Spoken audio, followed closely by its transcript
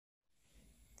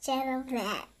Channel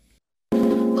that.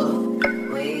 Long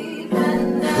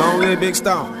live Big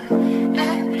Stone.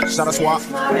 Shout out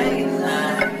SUAAP.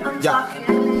 Yeah.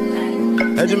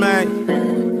 Hey, Jermaine.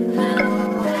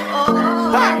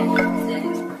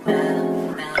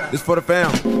 This for the fam.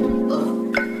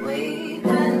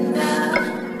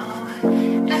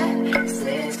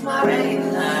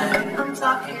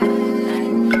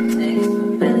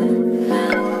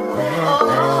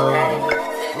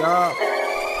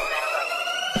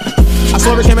 I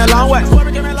swear we came a long way.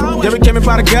 Yeah, we came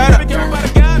by the gutter.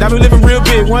 Now we living real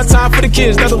big. One time for the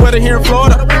kids, another weather here in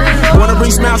Florida. Wanna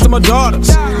bring smiles to my daughters.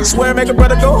 Swear make a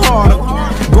brother go harder.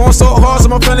 Going so hard,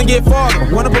 so I'm finna get farther.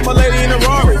 Wanna put my lady in a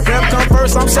Rari. Fam come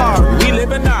first, I'm sorry. We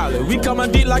live in Ireland. We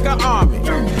coming deep like an army.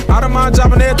 I don't mind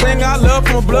dropping everything I love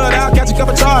from my blood. I'll catch a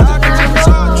couple charges.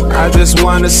 I just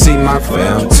wanna see my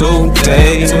fam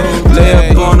today.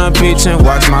 Lay up on the beach and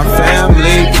watch my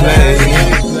family play.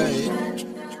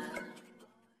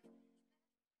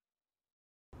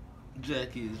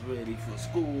 Jackie is ready for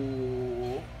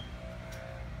school.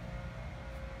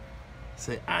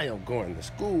 Say, I am going to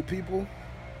school, people.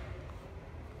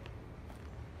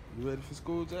 You ready for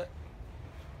school, Jack?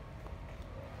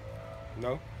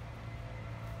 No?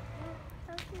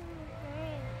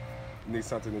 You need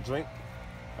something to drink?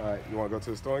 All right, you want to go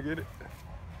to the store and get it?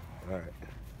 All right.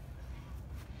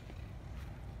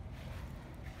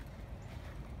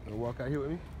 You want to walk out here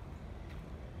with me?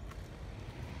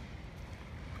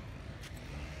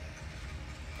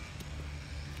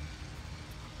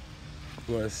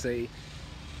 You want to say,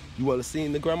 you want to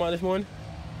sing the grandma this morning?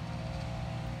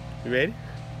 You ready?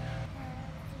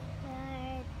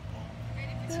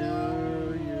 To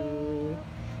you.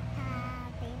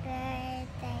 Happy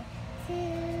birthday to you.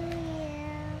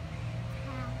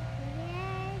 Happy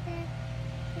birthday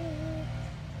to you.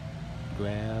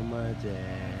 Grandma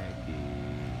Jackie.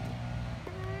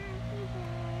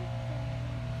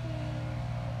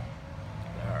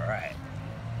 All right.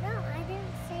 No, I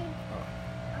didn't say.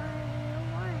 Are you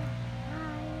 1?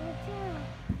 Are you 2?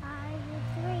 Are you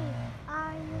 3?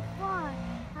 Are you 4?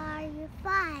 Are you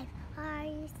 5? Are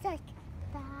you 6?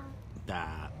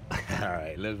 All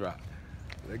right, let's rock.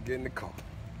 Let's get in the car.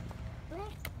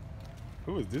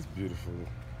 Who is this beautiful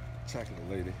chocolate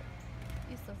lady?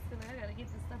 You're so silly. I gotta get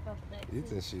this stuff off the back. You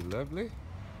think she lovely?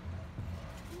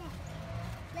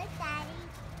 Look, Daddy.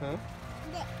 Huh?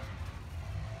 Look.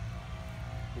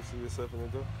 You see yourself in the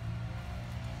door?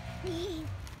 Ew.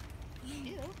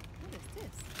 What is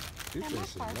this? You Got think my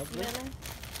she car lovely? smelling.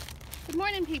 Good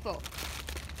morning, people.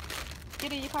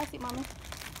 Get in your car seat, Mama.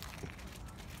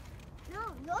 No,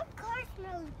 your car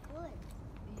smells good.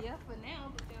 Yeah, for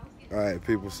now. But All right,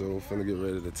 people, so we're finna get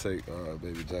ready to take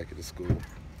baby Jackie to school.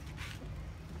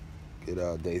 Get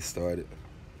our day started.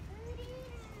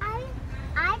 I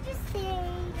just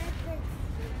think that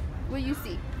what do you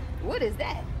see? What is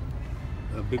that?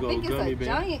 A big I old think it's gummy a bear.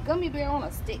 giant gummy bear on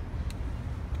a stick.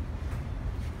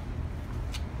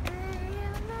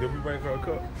 Did we bring her a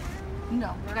cup?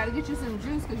 No, I gotta get you some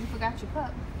juice because you forgot your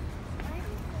cup.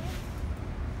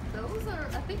 Those are,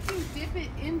 I think you dip it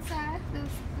inside the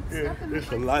Yeah, stuff in it's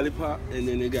the a lollipop, and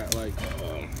then they got like,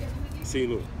 see,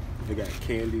 look, they got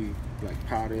candy, like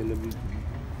powder in the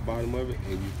bottom of it,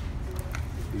 and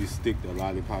you stick the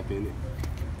lollipop in it.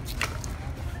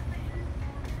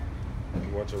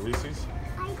 You want your Reese's?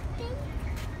 I think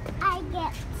I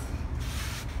get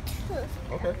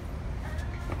 2. Okay.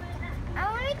 I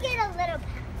want to get a little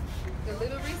pack. The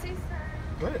little Reese's?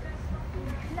 Go ahead.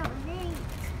 No, these.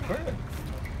 Go ahead.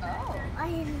 Oh. I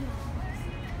didn't know.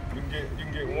 You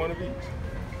can get one of each.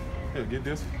 Here, get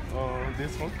this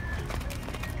this one,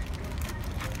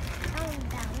 I want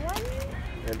that one.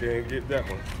 and then get that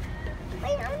one.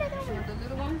 Wait, I want that one. The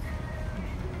little ones?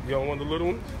 You don't want the little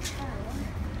one?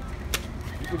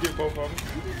 You can get both of them.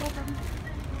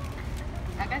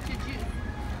 I got your juice.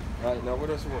 All right, now what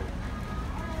else you want?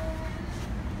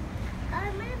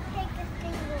 I'm going to pick this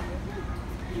thing over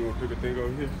here. You want to pick a thing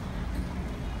over here?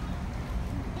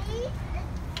 These?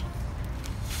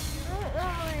 I don't know what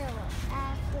I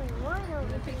actually want You over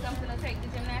gonna pick something to take to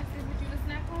gymnastics with you to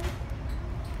snack on?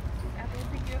 After we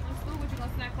pick you up from school, what you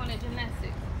gonna snack on at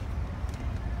gymnastics?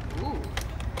 Ooh.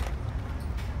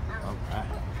 All right.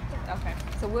 Okay,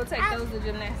 so we'll take those to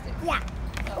gymnastics. Yeah.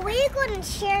 Okay. We're going to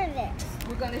share this.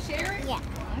 We're gonna share it? Yeah.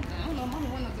 Okay, I don't know, Mama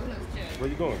wanna go to share it. Where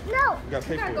you going? No. You got to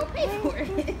pay You gotta for go it. pay for it.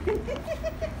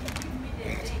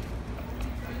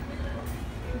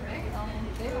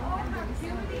 They don't have really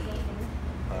sandwiches over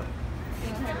there. They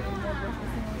don't have any more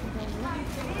breakfast sandwiches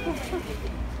over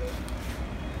there.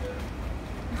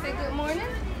 You say good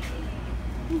morning?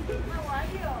 How are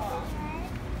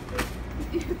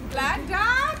you? Black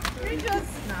dog? you just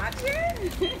snatch it?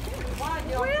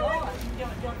 Yo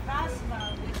casma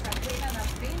with Sabrina and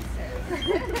princess.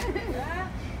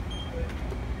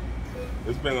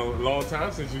 It's been a long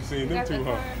time since you've seen them two,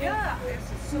 huh? Yeah,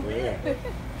 it's so big. Yeah.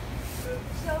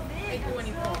 So big. And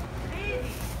so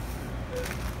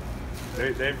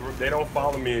pretty. They don't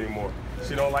follow me anymore.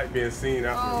 She don't like being seen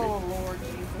out with me. Oh Lord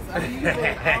Jesus! I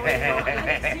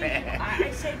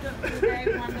said to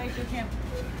one day to him,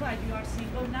 "Why you are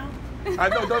single now?" I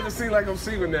know, don't it seem like I'm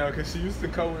single now because she used to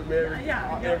come with me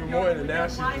every morning, and now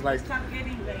she's like,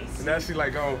 and now she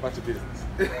like, go about your business.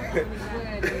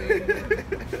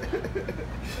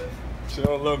 She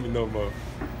don't love me no more.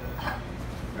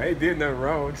 I ain't did nothing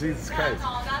wrong, Jesus Christ.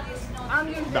 No, that is not. I'm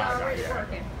usually already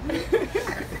working.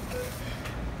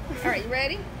 All right, you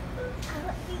ready?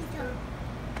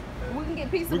 We can get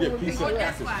pizza. We get pizza. Oh,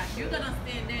 that's why. You're gonna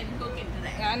stand there and cook it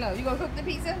today. I know. You gonna cook the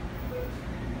pizza?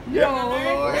 Yeah. No,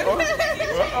 Lord.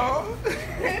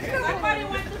 Somebody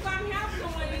wants to come help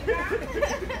somebody.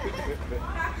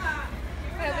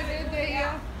 Have a good day,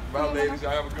 y'all. Bye, ladies.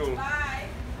 Y'all have a good one. Bye.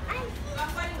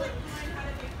 Somebody wants to learn how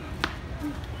to make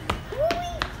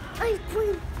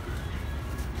pizza.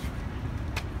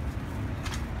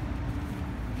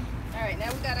 All right, now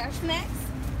we got our snacks.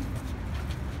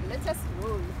 Let us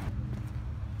roll.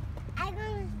 I'm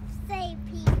gonna say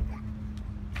pizza.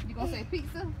 You gonna say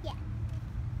pizza? Yeah.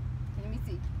 Let me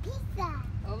see. Pizza.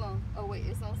 Hold on. Oh wait,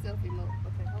 it's on selfie mode.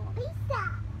 Okay, hold on. Pizza.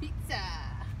 Pizza.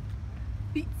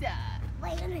 Pizza.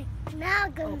 Wait a minute. Now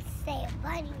I'm gonna say a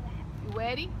bunny rabbit. You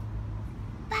ready?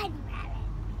 Bunny rabbit.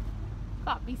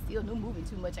 Pop, be still. No moving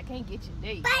too much. I can't get your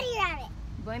date. Bunny rabbit.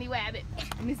 Bunny rabbit.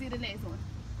 Let me see the next one.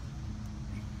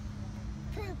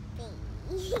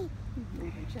 Poopy.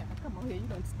 Moving, child. Come on here. You're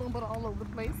gonna stumble all over the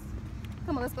place.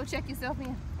 Come on, let's go check yourself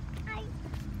in.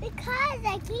 Because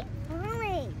I keep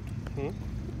falling.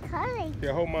 Because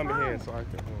Yeah, hold mommy hand so I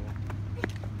can.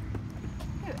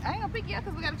 Here, I ain't gonna pick you up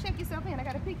because we gotta check yourself in. I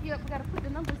gotta pick you up. We gotta put the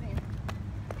numbers in.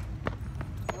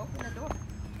 Open the door.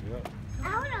 Yeah. I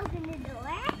would open the door.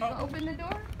 You gonna open the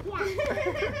door?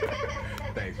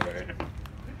 Yeah. Thanks, man.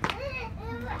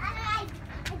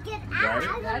 I Got it?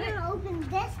 want to open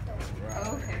this door. Right.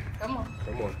 Okay, come on.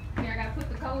 Come on. Here, I gotta put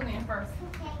the code in first.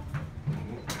 Okay.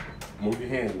 Move your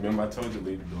hand. Remember I told you,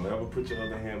 lady, don't ever put your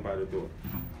other hand by the door.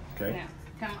 Okay? Now,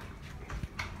 come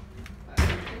on.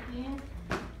 Check in.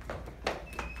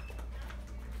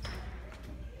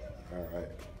 All right.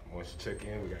 Once you check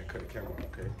in, we gotta cut the camera,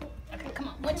 okay? Okay, come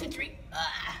on. 1, 2, 3.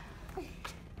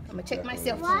 I'm gonna check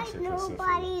myself in. Why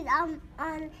nobody's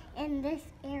in this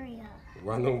area?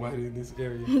 Why nobody in this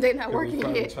area? They're not 'Cause working we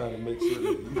probably yet. trying to make sure that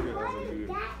you guys are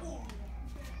good.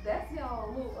 That's y'all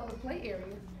little other play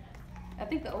area. I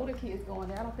think the older kids going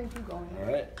there. I don't think you going there.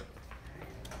 All right.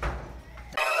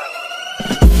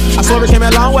 I swear we came a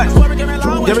long way.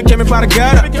 Yeah, we came by the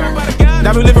gutter.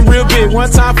 Now we living real big. One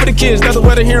time for the kids, that's the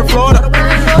weather here in Florida.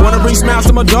 Wanna bring smiles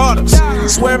to my daughters.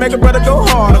 Swear make a brother go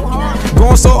harder.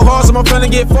 Going so hard, so my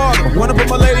feeling get farther. Wanna put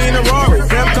my lady in a Rari.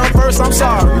 Fam come first, I'm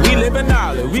sorry. We live in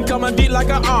knowledge. We coming deep like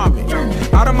an army.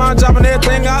 I don't mind dropping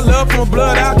everything I love from my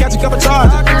blood out. Catch a couple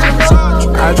charges.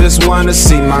 I just wanna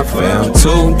see my fam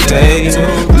today.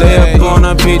 Lay up on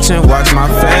the beach and watch my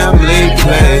family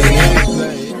play.